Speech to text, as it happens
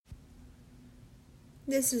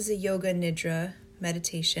This is a Yoga Nidra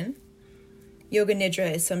meditation. Yoga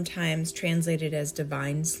Nidra is sometimes translated as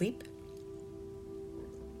divine sleep.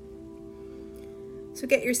 So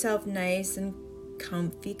get yourself nice and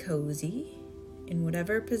comfy, cozy, in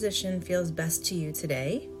whatever position feels best to you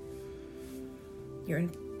today. I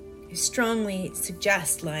strongly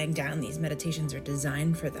suggest lying down. These meditations are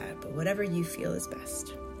designed for that, but whatever you feel is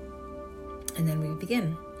best. And then we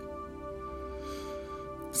begin.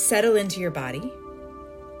 Settle into your body.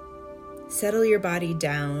 Settle your body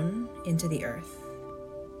down into the earth.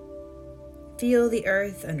 Feel the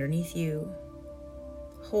earth underneath you,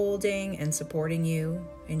 holding and supporting you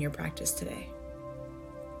in your practice today.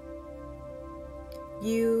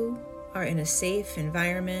 You are in a safe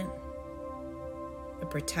environment, a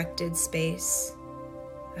protected space,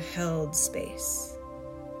 a held space.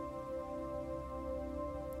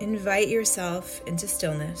 Invite yourself into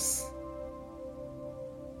stillness.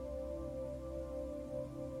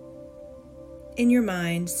 In your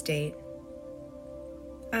mind, state,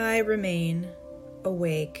 I remain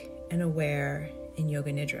awake and aware in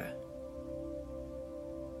Yoga Nidra.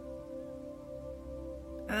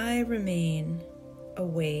 I remain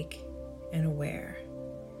awake and aware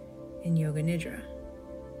in Yoga Nidra.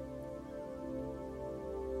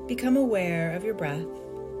 Become aware of your breath.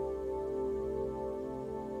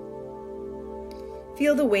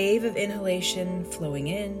 Feel the wave of inhalation flowing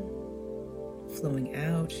in, flowing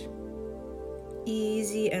out,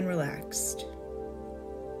 easy and relaxed.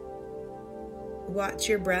 Watch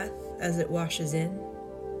your breath as it washes in.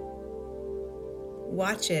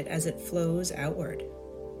 Watch it as it flows outward,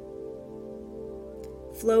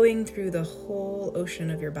 flowing through the whole ocean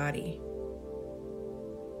of your body.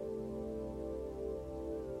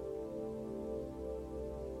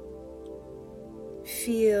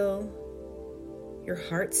 Feel your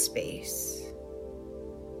heart space.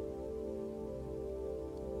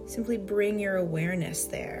 Simply bring your awareness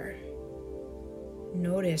there.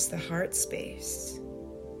 Notice the heart space.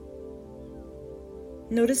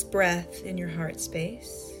 Notice breath in your heart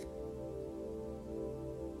space.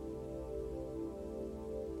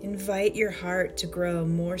 Invite your heart to grow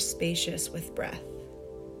more spacious with breath.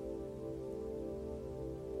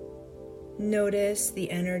 Notice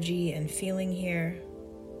the energy and feeling here.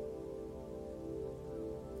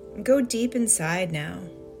 Go deep inside now.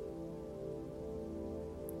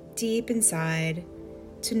 Deep inside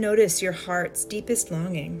to notice your heart's deepest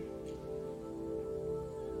longing.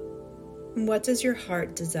 What does your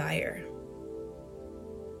heart desire?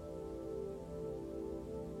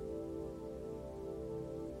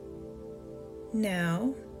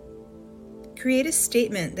 Now, create a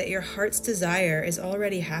statement that your heart's desire is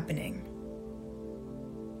already happening,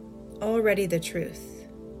 already the truth.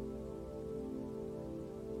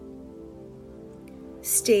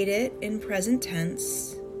 State it in present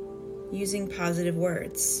tense using positive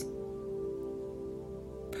words.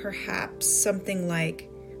 Perhaps something like,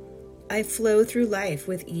 I flow through life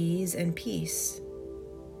with ease and peace.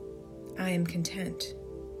 I am content.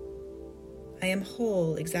 I am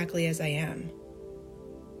whole exactly as I am.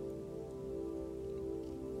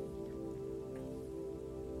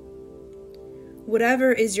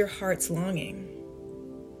 Whatever is your heart's longing,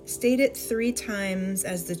 state it 3 times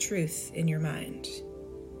as the truth in your mind.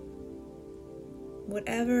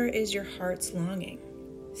 Whatever is your heart's longing,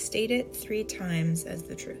 state it 3 times as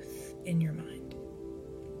the truth in your mind.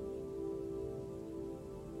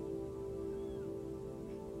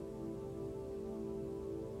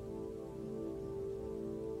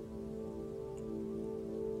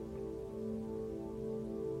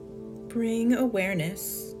 Bring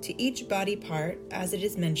awareness to each body part as it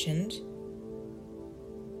is mentioned.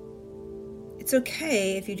 It's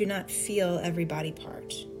okay if you do not feel every body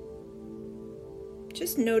part.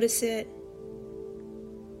 Just notice it.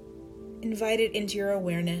 Invite it into your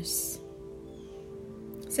awareness.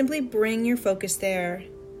 Simply bring your focus there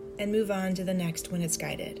and move on to the next when it's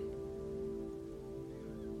guided.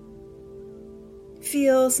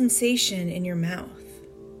 Feel sensation in your mouth.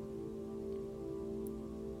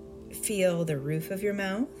 Feel the roof of your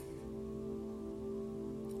mouth,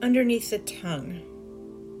 underneath the tongue,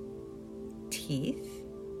 teeth,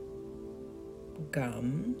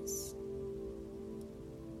 gums,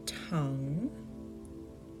 tongue,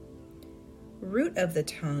 root of the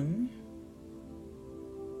tongue,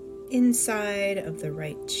 inside of the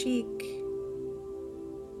right cheek,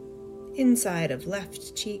 inside of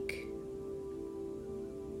left cheek.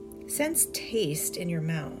 Sense taste in your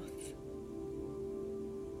mouth.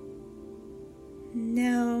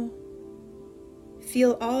 Now,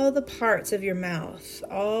 feel all the parts of your mouth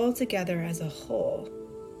all together as a whole.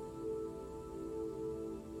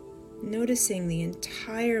 noticing the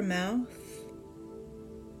entire mouth,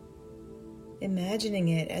 imagining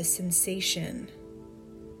it as sensation,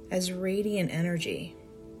 as radiant energy.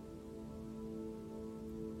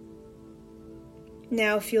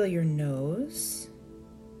 Now feel your nose,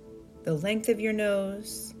 the length of your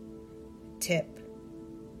nose, tip,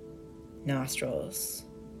 nostrils,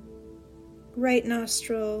 right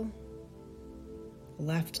nostril,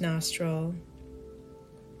 left nostril,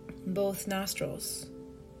 both nostrils.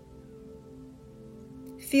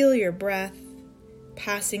 Feel your breath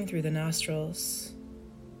passing through the nostrils,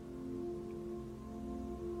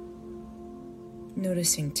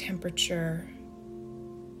 noticing temperature,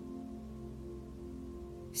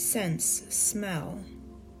 sense smell.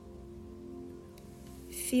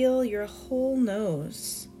 Feel your whole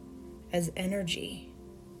nose as energy,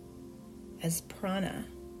 as prana,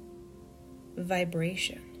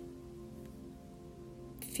 vibration.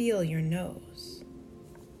 Feel your nose.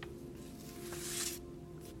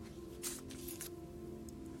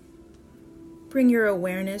 Bring your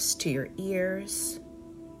awareness to your ears,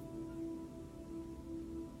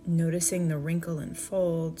 noticing the wrinkle and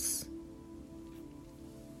folds,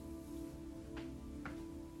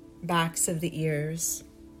 backs of the ears,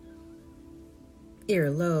 ear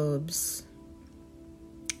lobes,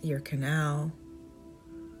 ear canal,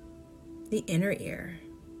 the inner ear.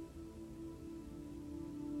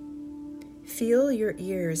 Feel your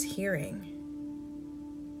ears hearing,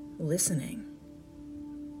 listening,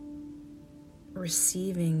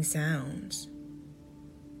 receiving sounds,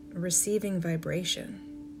 receiving vibration.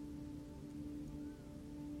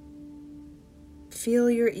 Feel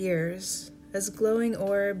your ears as glowing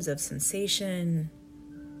orbs of sensation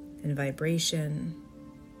and vibration,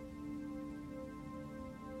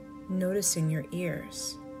 noticing your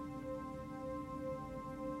ears.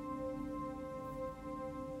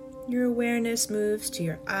 Your awareness moves to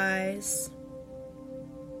your eyes,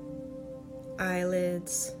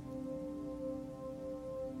 eyelids,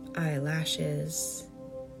 eyelashes,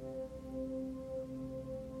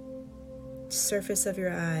 surface of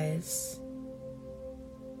your eyes,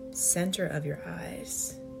 center of your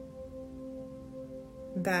eyes,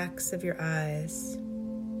 backs of your eyes,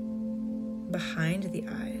 behind the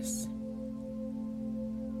eyes.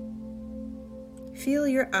 Feel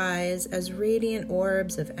your eyes as radiant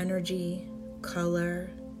orbs of energy,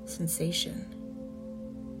 color, sensation.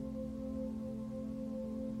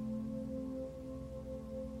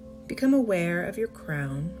 Become aware of your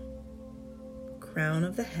crown, crown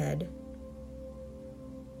of the head,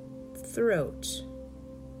 throat.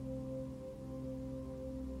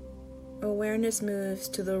 Awareness moves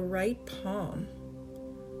to the right palm,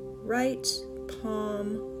 right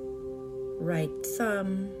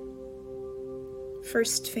thumb,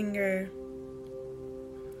 first finger,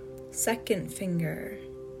 second finger,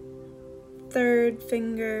 third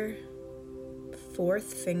finger,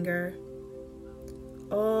 fourth finger,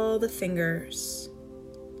 all the fingers,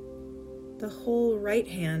 the whole right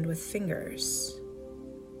hand with fingers,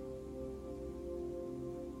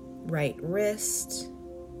 right wrist,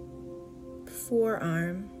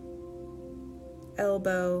 forearm,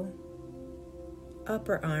 elbow,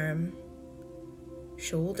 upper arm,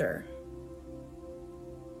 shoulder.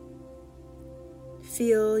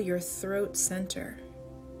 Feel your throat center.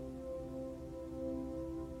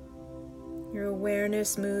 Your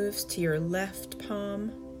awareness moves to your left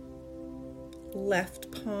palm, left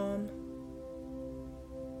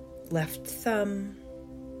thumb,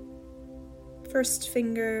 first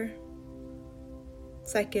finger,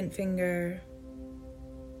 second finger,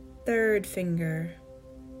 third finger,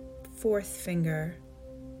 fourth finger,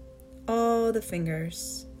 all the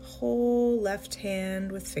fingers, whole left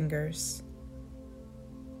hand with fingers,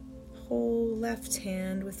 whole left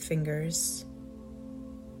hand with fingers,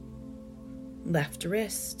 left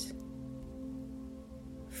wrist,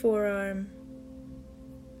 forearm,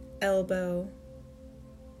 elbow,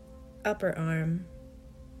 upper arm,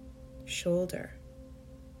 shoulder.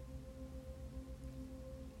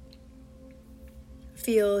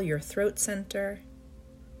 Feel your throat center,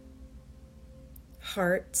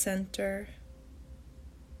 heart center,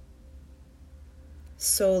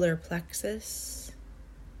 solar plexus,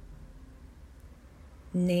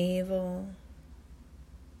 navel,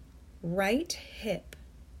 right hip,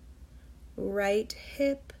 right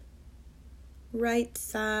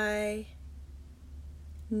thigh,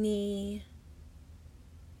 knee,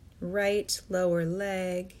 right lower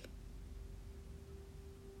leg,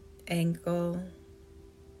 ankle,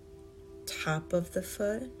 top of the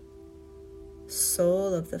foot,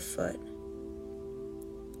 sole of the foot,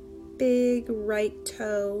 big right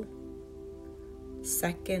toe,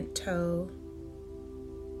 second toe,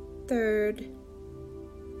 third,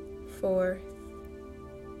 fourth,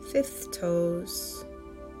 fifth toes.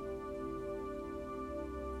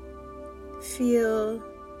 Feel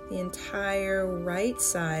the entire right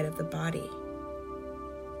side of the body.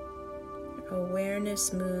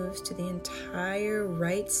 Awareness moves to the entire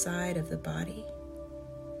right side of the body.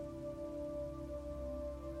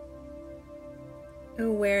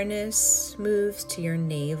 Awareness moves to your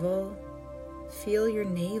navel. Feel your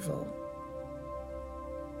navel.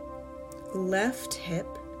 Left hip,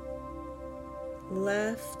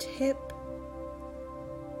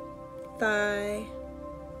 thigh,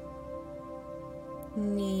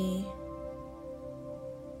 knee,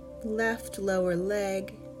 left lower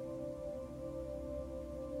leg,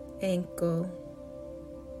 ankle,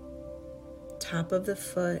 top of the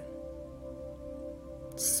foot,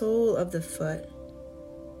 sole of the foot,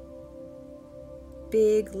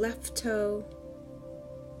 big left toe,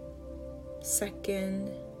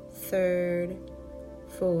 second, third,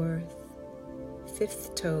 fourth,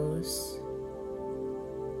 fifth toes.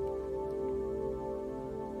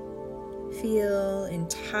 Feel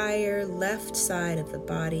entire left side of the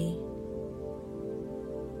body.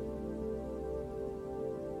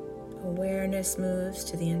 Awareness moves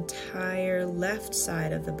to the entire left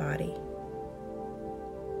side of the body.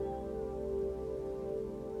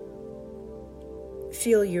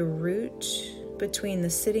 Feel your root between the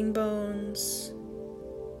sitting bones,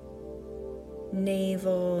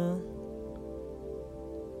 navel,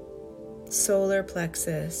 solar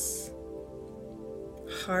plexus,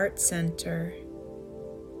 heart center,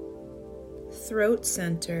 throat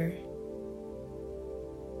center,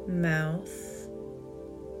 mouth,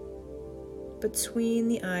 between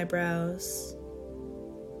the eyebrows,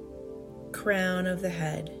 crown of the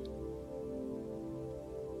head.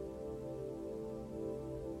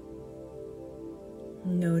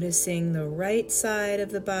 Noticing the right side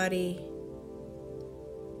of the body,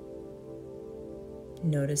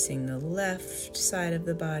 noticing the left side of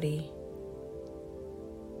the body.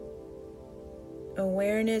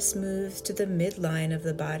 Awareness moves to the midline of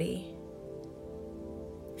the body.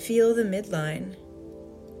 Feel the midline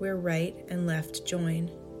where right and left join.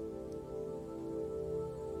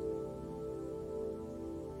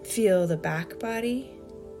 Feel the back body,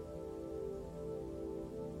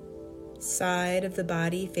 side of the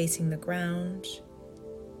body facing the ground,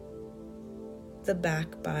 the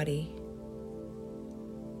back body.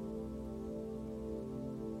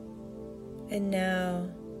 And now,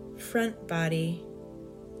 front body.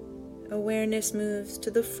 Awareness moves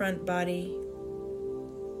to the front body,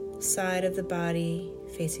 side of the body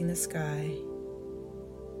facing the sky.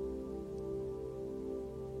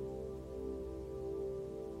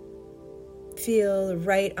 Feel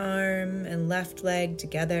right arm and left leg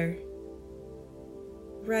together.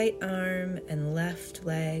 Right arm and left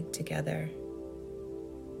leg together.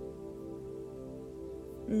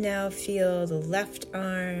 Now feel the left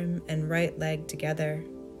arm and right leg together.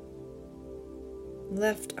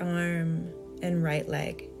 Left arm and right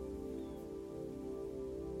leg.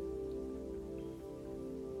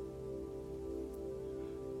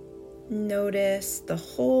 Notice the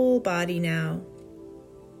whole body now.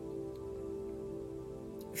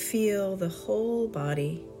 Feel the whole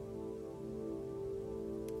body.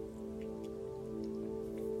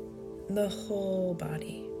 The whole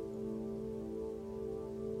body.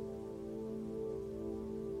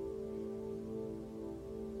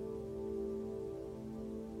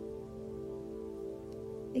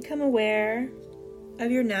 Become aware of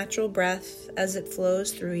your natural breath as it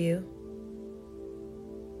flows through you.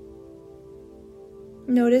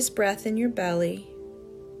 Notice breath in your belly.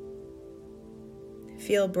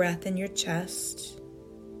 Feel breath in your chest.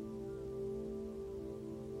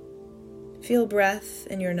 Feel breath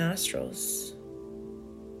in your nostrils.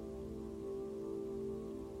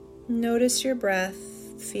 Notice your breath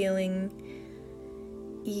feeling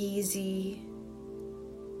easy,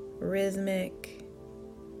 rhythmic,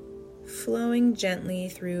 flowing gently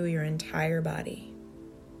through your entire body.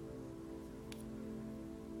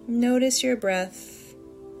 Notice your breath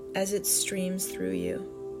as it streams through you.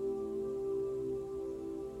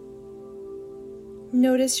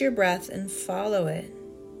 Notice your breath and follow it.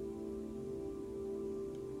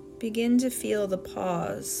 Begin to feel the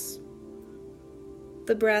pause,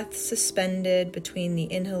 the breath suspended between the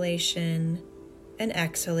inhalation and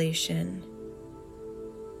exhalation,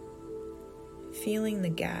 feeling the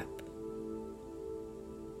gap.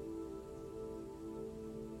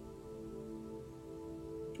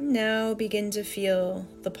 Now begin to feel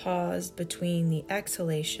the pause between the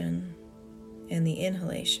exhalation and the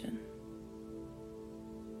inhalation.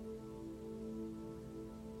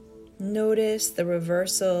 Notice the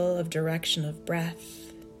reversal of direction of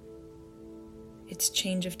breath, its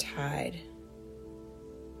change of tide.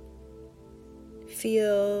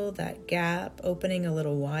 Feel that gap opening a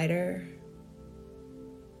little wider.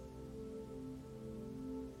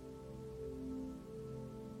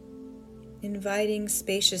 Inviting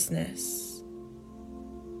spaciousness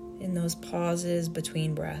in those pauses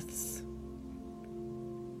between breaths.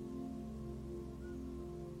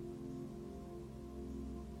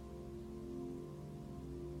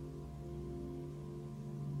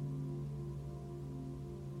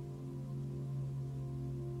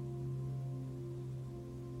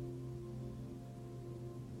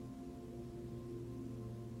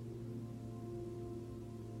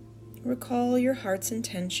 Recall your heart's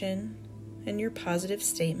intention and your positive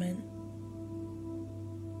statement.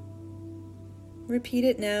 Repeat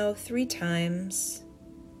it now 3 times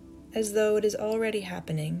as though it is already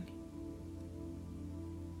happening.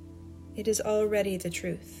 It is already the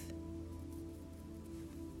truth.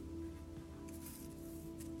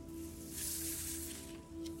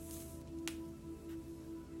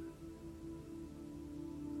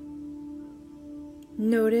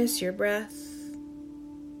 Notice your breath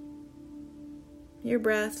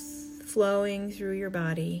flowing through your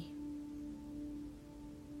body.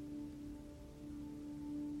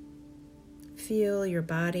 Feel your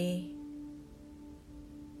body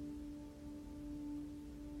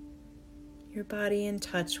in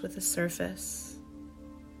touch with the surface.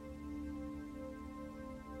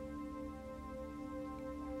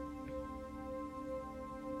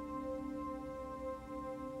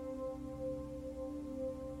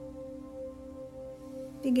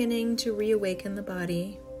 Beginning to reawaken the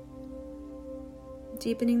body,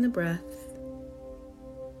 deepening the breath.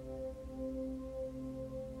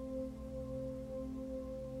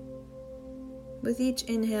 With each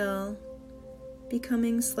inhale,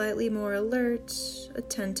 becoming slightly more alert,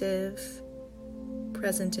 attentive,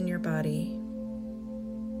 present in your body.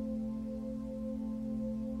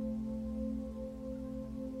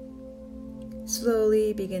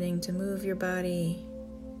 Slowly beginning to move your body,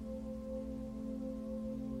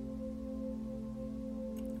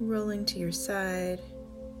 rolling to your side,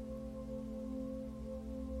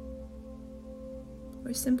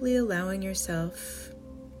 or simply allowing yourself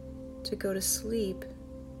to go to sleep.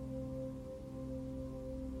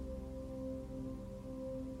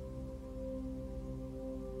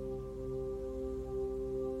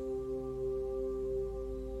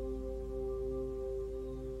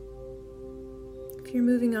 If you're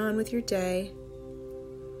moving on with your day,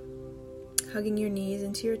 hugging your knees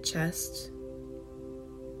into your chest,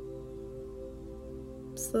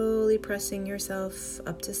 slowly pressing yourself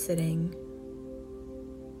up to sitting,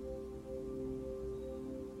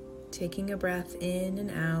 taking a breath in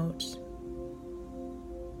and out.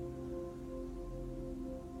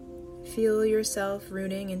 Feel yourself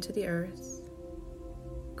rooting into the earth,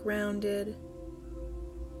 grounded,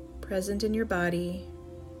 present in your body,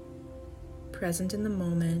 present in the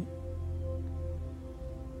moment.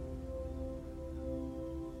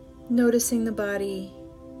 Noticing the body,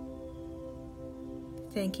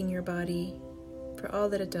 thanking your body for all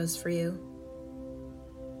that it does for you.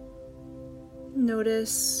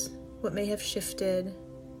 Notice what may have shifted,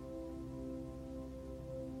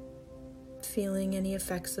 feeling any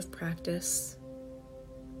effects of practice.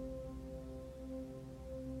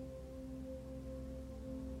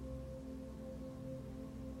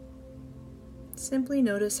 Simply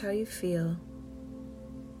notice how you feel.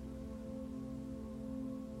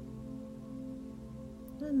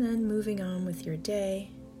 And then moving on with your day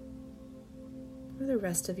or the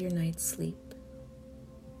rest of your night's sleep.